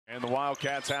And the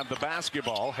Wildcats have the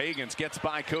basketball. Higgins gets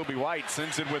by Kobe White,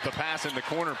 sends it with the pass in the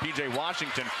corner. P.J.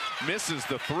 Washington misses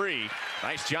the three.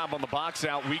 Nice job on the box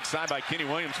out, weak side by Kenny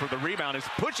Williams for the rebound. His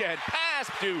push-ahead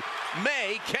pass to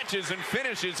May, catches and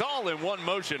finishes all in one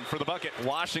motion for the bucket.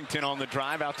 Washington on the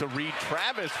drive out to Reed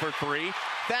Travis for three.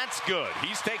 That's good.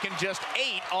 He's taken just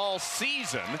 8 all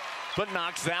season, but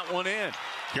knocks that one in.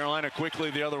 Carolina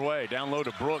quickly the other way. Down low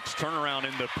to Brooks. Turnaround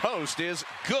in the post is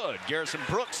good. Garrison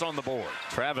Brooks on the board.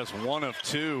 Travis 1 of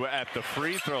 2 at the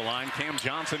free throw line. Cam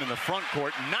Johnson in the front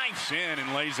court. Knifes in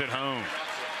and lays it home.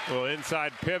 Well,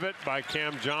 inside pivot by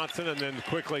Cam Johnson and then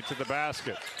quickly to the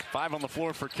basket. 5 on the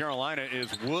floor for Carolina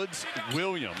is Woods,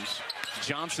 Williams,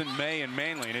 Johnson, May, and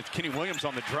Manley. And it's Kenny Williams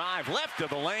on the drive. Left of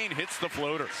the lane, hits the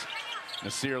floaters.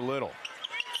 Nasir Little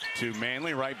to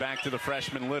Manley, right back to the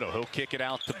freshman Little. He'll kick it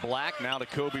out to Black, now to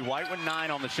Kobe White with 9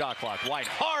 on the shot clock. White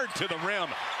hard to the rim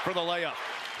for the layup.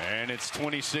 And it's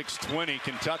 26-20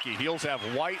 Kentucky. Heels have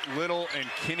White, Little, and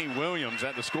Kenny Williams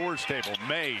at the scorers table.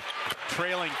 May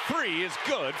trailing 3 is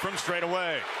good from straight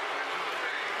away.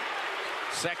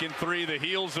 Second 3 the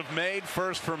Heels have made.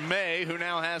 First for May, who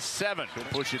now has 7. He'll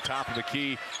push it top of the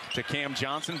key to Cam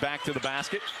Johnson. Back to the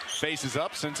basket. Faces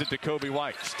up, sends it to Kobe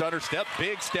White. Stutter step,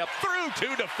 big step through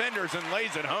 2 defenders and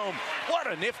lays it home.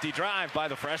 What a nifty drive by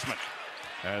the freshman.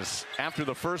 As after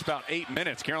the first about 8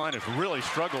 minutes, Carolina's really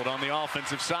struggled on the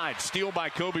offensive side. Steal by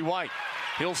Kobe White.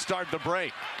 He'll start the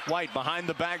break. White behind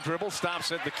the back dribble,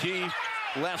 stops at the key.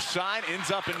 Left side, ends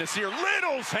up in Nasir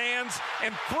Little's hands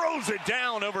and throws it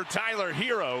down over Tyler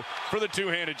Hero for the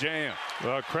two-handed jam.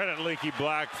 Well, credit Leaky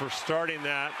Black for starting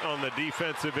that on the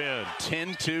defensive end.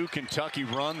 10-2 Kentucky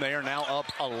run. They are now up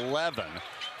 11,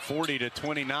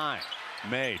 40-29.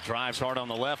 May drives hard on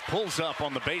the left, pulls up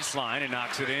on the baseline and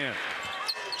knocks it in.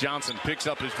 Johnson picks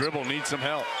up his dribble, needs some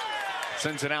help.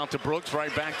 Sends it out to Brooks,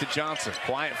 right back to Johnson.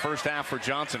 Quiet first half for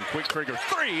Johnson. Quick trigger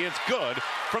 3, it's good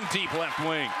from deep left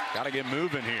wing. Got to get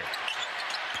moving here.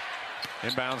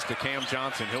 Inbounds to Cam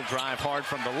Johnson. He'll drive hard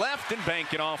from the left and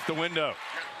bank it off the window.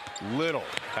 Little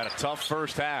had a tough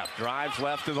first half. Drives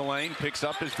left of the lane, picks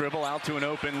up his dribble out to an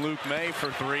open Luke May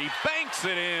for 3. Banks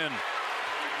it in.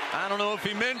 I don't know if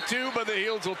he meant to, but the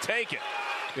Heels will take it.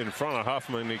 In front of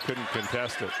Huffman, he couldn't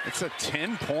contest it. It's a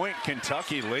 10-point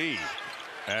Kentucky lead,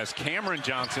 as Cameron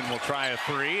Johnson will try a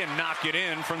 3 and knock it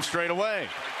in from straight away.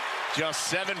 Just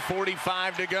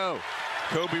 7:45 to go.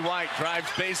 Kobe White drives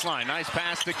baseline. Nice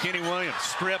pass to Kenny Williams.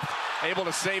 Stripped, able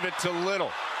to save it to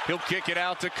Little. He'll kick it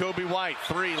out to Kobe White.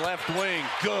 3 left wing,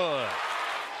 good.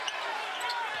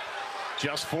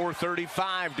 Just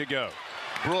 4:35 to go.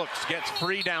 Brooks gets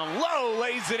free down low,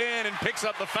 lays it in, and picks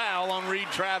up the foul on Reed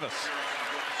Travis.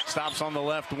 Stops on the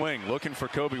left wing, looking for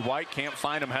Kobe White. Can't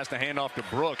find him, has to hand off to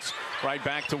Brooks. Right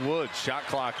back to Woods. Shot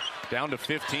clock down to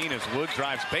 15 as Woods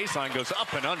drives baseline, goes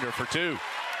up and under for 2.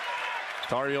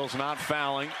 Tar Heels not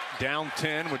fouling. Down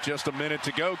 10 with just a minute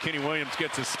to go. Kenny Williams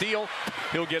gets a steal.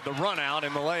 He'll get the run out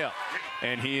and the layup.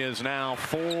 And he is now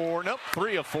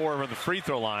 3 of 4 over the free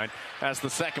throw line as the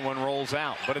second one rolls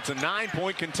out. But it's a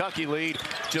 9-point Kentucky lead.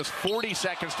 Just 40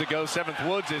 seconds to go. 7th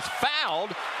Woods is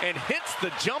fouled and hits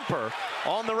the jumper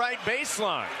on the right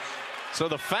baseline. So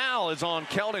the foul is on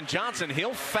Keldon Johnson.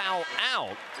 He'll foul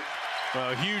out.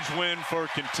 A huge win for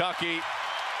Kentucky.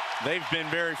 They've been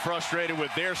very frustrated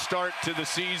with their start to the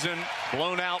season.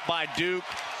 Blown out by Duke,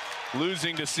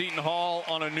 losing to Seton Hall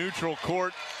on a neutral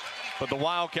court. But the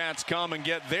Wildcats come and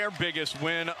get their biggest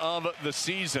win of the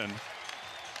season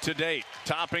to date,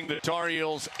 topping the Tar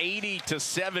Heels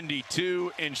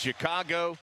 80-72 in Chicago.